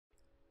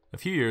A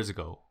few years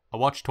ago, I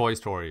watched Toy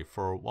Story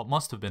for what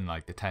must have been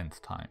like the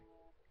 10th time,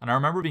 and I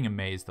remember being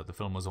amazed that the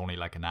film was only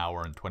like an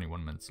hour and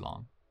 21 minutes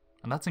long,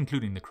 and that's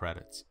including the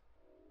credits.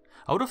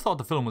 I would have thought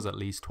the film was at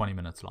least 20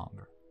 minutes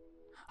longer.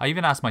 I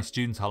even asked my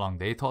students how long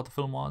they thought the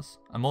film was,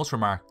 and most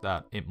remarked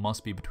that it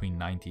must be between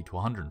 90 to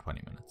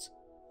 120 minutes.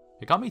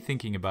 It got me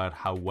thinking about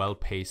how well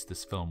paced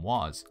this film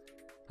was,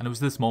 and it was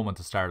this moment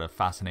that started a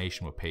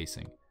fascination with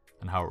pacing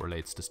and how it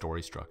relates to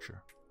story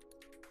structure.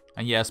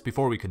 And yes,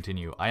 before we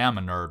continue, I am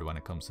a nerd when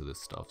it comes to this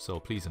stuff, so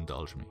please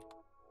indulge me.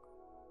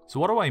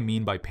 So what do I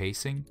mean by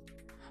pacing?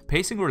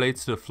 Pacing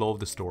relates to the flow of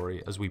the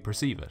story as we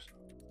perceive it.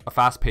 A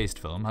fast-paced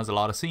film has a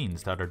lot of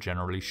scenes that are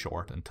generally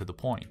short and to the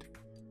point.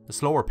 A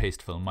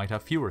slower-paced film might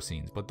have fewer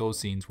scenes, but those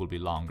scenes will be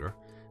longer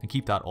and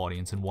keep that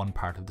audience in one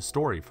part of the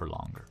story for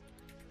longer.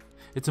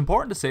 It's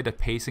important to say that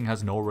pacing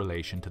has no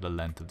relation to the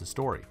length of the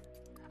story,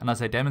 and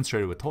as I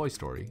demonstrated with Toy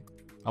Story,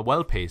 a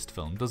well-paced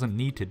film doesn't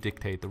need to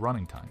dictate the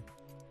running time.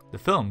 The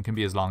film can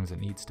be as long as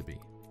it needs to be.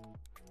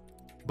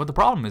 But the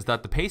problem is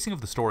that the pacing of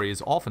the story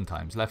is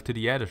oftentimes left to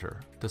the editor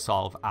to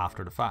solve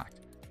after the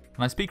fact,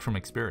 and I speak from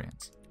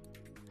experience.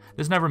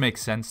 This never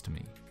makes sense to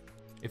me.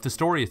 If the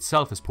story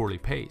itself is poorly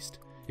paced,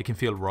 it can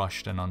feel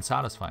rushed and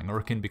unsatisfying, or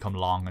it can become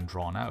long and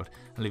drawn out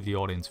and leave the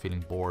audience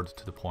feeling bored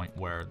to the point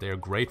where they are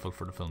grateful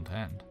for the film to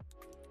end.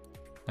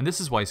 And this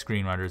is why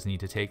screenwriters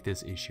need to take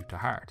this issue to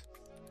heart.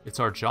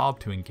 It's our job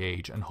to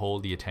engage and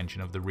hold the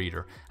attention of the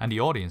reader and the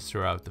audience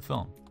throughout the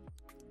film.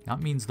 That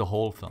means the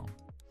whole film.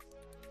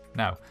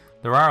 Now,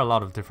 there are a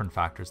lot of different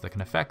factors that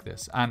can affect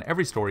this, and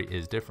every story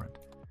is different.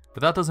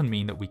 But that doesn't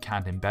mean that we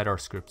can't embed our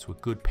scripts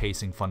with good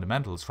pacing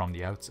fundamentals from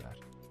the outset.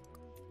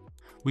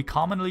 We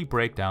commonly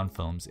break down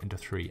films into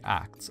 3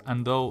 acts,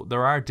 and though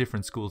there are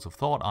different schools of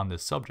thought on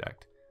this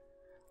subject,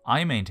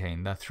 I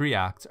maintain that 3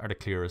 acts are the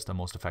clearest and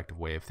most effective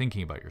way of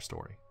thinking about your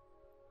story.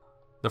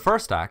 The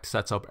first act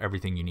sets up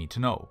everything you need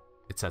to know.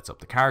 It sets up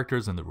the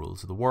characters and the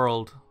rules of the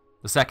world.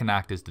 The second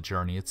act is the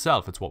journey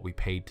itself. It's what we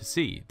paid to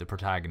see. The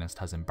protagonist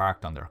has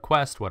embarked on their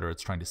quest, whether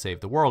it's trying to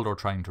save the world or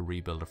trying to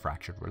rebuild a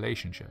fractured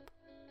relationship.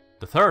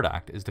 The third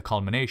act is the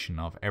culmination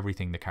of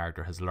everything the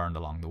character has learned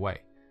along the way.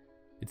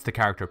 It's the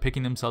character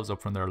picking themselves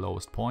up from their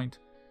lowest point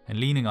and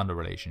leaning on the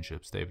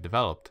relationships they've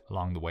developed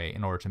along the way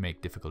in order to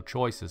make difficult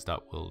choices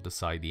that will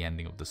decide the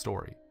ending of the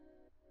story.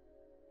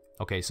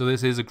 Okay, so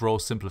this is a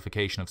gross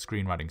simplification of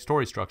screenwriting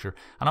story structure,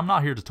 and I'm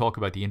not here to talk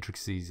about the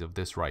intricacies of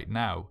this right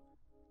now.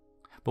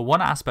 But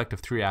one aspect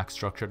of 3-act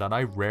structure that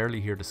I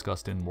rarely hear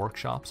discussed in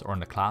workshops or in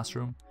the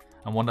classroom,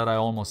 and one that I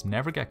almost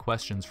never get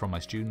questions from my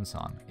students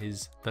on,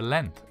 is the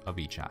length of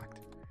each act.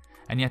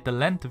 And yet the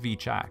length of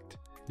each act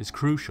is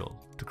crucial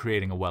to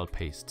creating a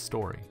well-paced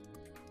story.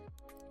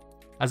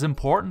 As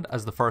important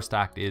as the first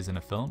act is in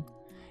a film,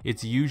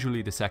 it's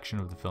usually the section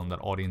of the film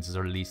that audiences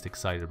are least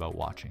excited about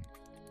watching.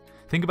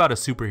 Think about a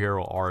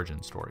superhero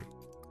origin story.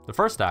 The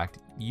first act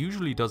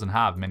usually doesn't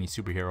have many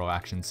superhero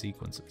action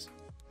sequences.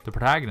 The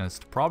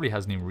protagonist probably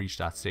hasn't even reached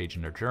that stage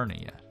in their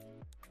journey yet.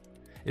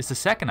 It's the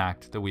second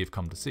act that we have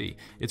come to see.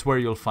 It's where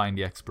you'll find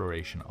the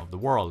exploration of the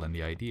world and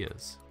the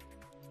ideas.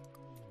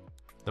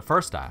 The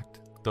first act,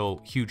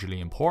 though hugely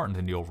important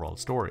in the overall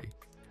story,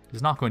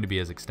 is not going to be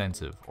as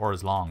extensive or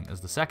as long as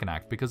the second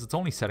act because it's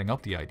only setting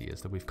up the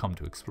ideas that we've come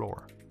to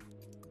explore.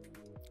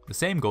 The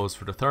same goes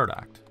for the third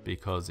act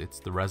because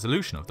it's the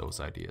resolution of those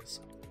ideas.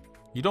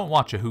 You don't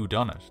watch a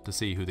whodunit to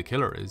see who the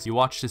killer is, you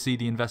watch to see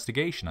the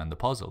investigation and the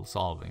puzzle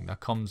solving that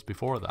comes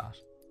before that.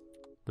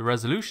 The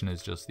resolution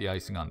is just the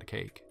icing on the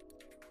cake.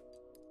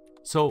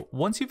 So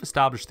once you've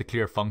established the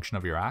clear function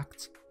of your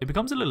acts, it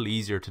becomes a little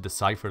easier to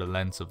decipher the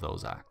lengths of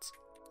those acts.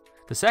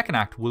 The second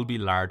act will be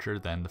larger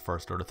than the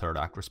first or the third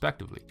act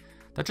respectively.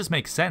 That just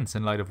makes sense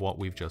in light of what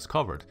we've just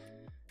covered.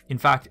 In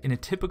fact, in a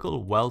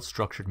typical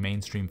well-structured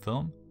mainstream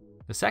film,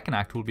 the second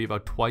act will be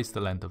about twice the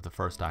length of the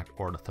first act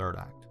or the third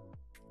act.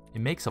 It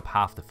makes up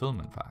half the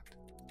film, in fact.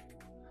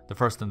 The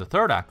first and the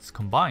third acts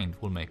combined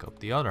will make up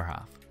the other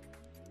half.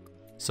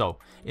 So,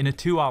 in a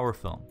 2-hour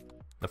film,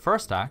 the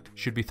first act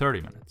should be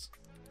 30 minutes,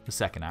 the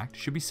second act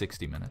should be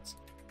 60 minutes,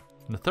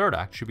 and the third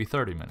act should be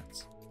 30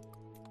 minutes.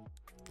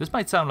 This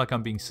might sound like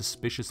I'm being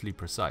suspiciously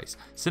precise.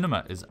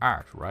 Cinema is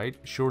art, right?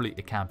 Surely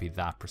it can't be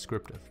that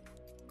prescriptive.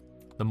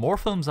 The more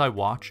films I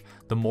watch,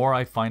 the more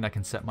I find I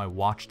can set my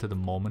watch to the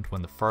moment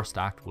when the first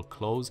act will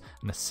close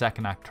and the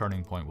second act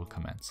turning point will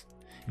commence.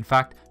 In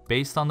fact,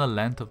 based on the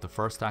length of the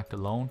first act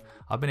alone,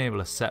 I've been able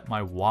to set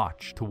my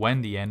watch to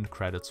when the end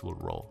credits will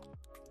roll.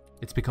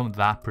 It's become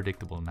that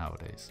predictable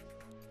nowadays.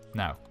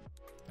 Now,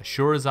 as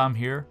sure as I'm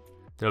here,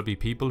 there'll be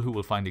people who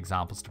will find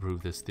examples to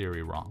prove this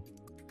theory wrong.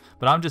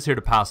 But I'm just here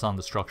to pass on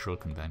the structural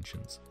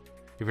conventions.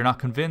 If you're not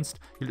convinced,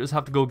 you'll just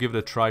have to go give it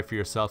a try for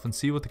yourself and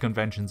see what the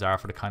conventions are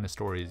for the kind of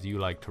stories you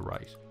like to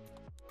write.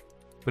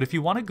 But if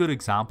you want a good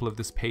example of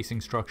this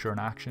pacing structure in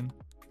action,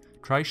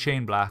 try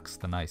Shane Black's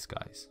The Nice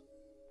Guys.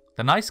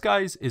 The Nice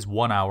Guys is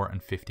 1 hour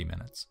and 50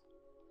 minutes.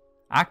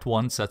 Act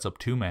 1 sets up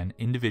 2 men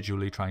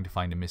individually trying to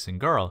find a missing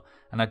girl,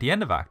 and at the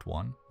end of Act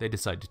 1, they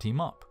decide to team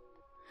up.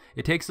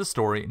 It takes the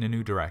story in a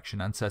new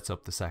direction and sets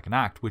up the second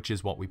act, which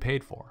is what we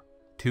paid for.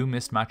 two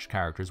mismatched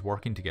characters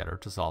working together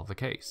to solve the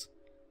case.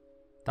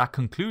 That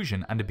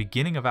conclusion and the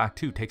beginning of Act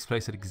 2 takes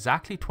place at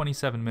exactly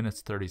 27 minutes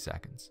 30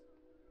 seconds.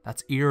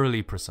 That's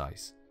eerily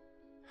precise.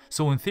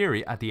 So in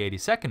theory, at the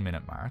 82nd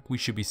minute mark, we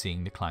should be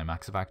seeing the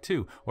climax of Act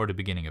 2, or the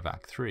beginning of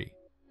Act 3.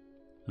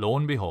 Lo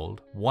and behold,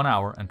 1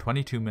 hour and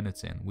 22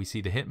 minutes in, we see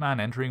the hitman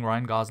entering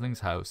Ryan Gosling's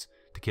house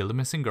to kill the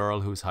missing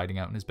girl who is hiding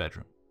out in his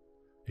bedroom.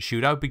 A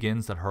shootout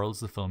begins that hurls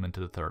the film into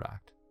the third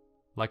act.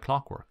 Like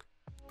clockwork.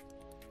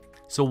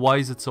 So why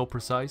is it so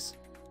precise?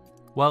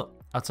 Well,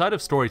 outside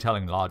of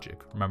storytelling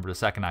logic, remember the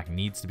second act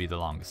needs to be the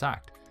longest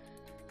act,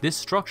 this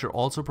structure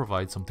also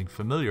provides something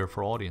familiar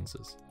for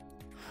audiences.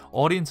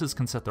 Audiences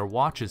can set their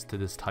watches to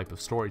this type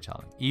of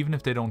storytelling, even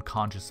if they don't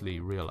consciously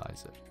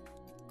realize it.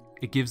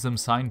 It gives them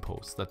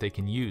signposts that they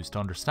can use to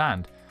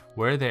understand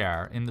where they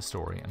are in the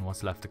story and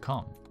what's left to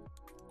come.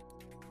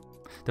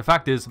 The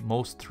fact is,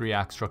 most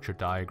 3-act structure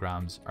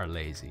diagrams are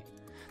lazy.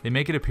 They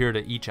make it appear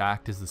that each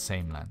act is the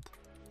same length.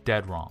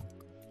 Dead wrong.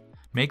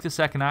 Make the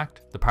second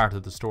act, the part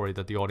of the story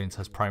that the audience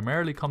has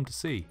primarily come to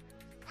see,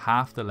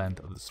 half the length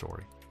of the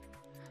story.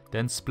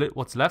 Then split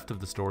what's left of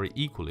the story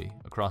equally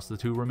across the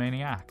 2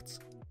 remaining acts.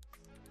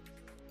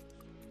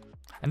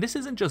 And this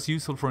isn't just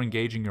useful for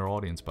engaging your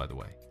audience, by the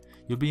way.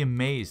 You'll be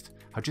amazed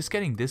how just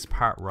getting this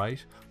part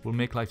right will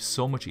make life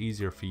so much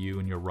easier for you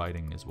in your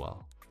writing as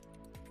well.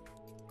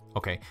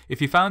 Okay,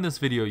 if you found this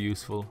video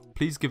useful,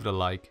 please give it a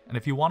like, and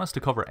if you want us to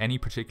cover any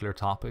particular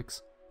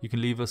topics, you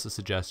can leave us a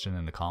suggestion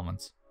in the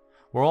comments.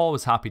 We're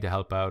always happy to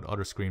help out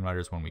other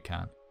screenwriters when we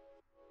can.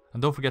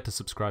 And don't forget to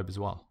subscribe as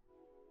well.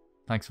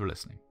 Thanks for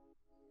listening.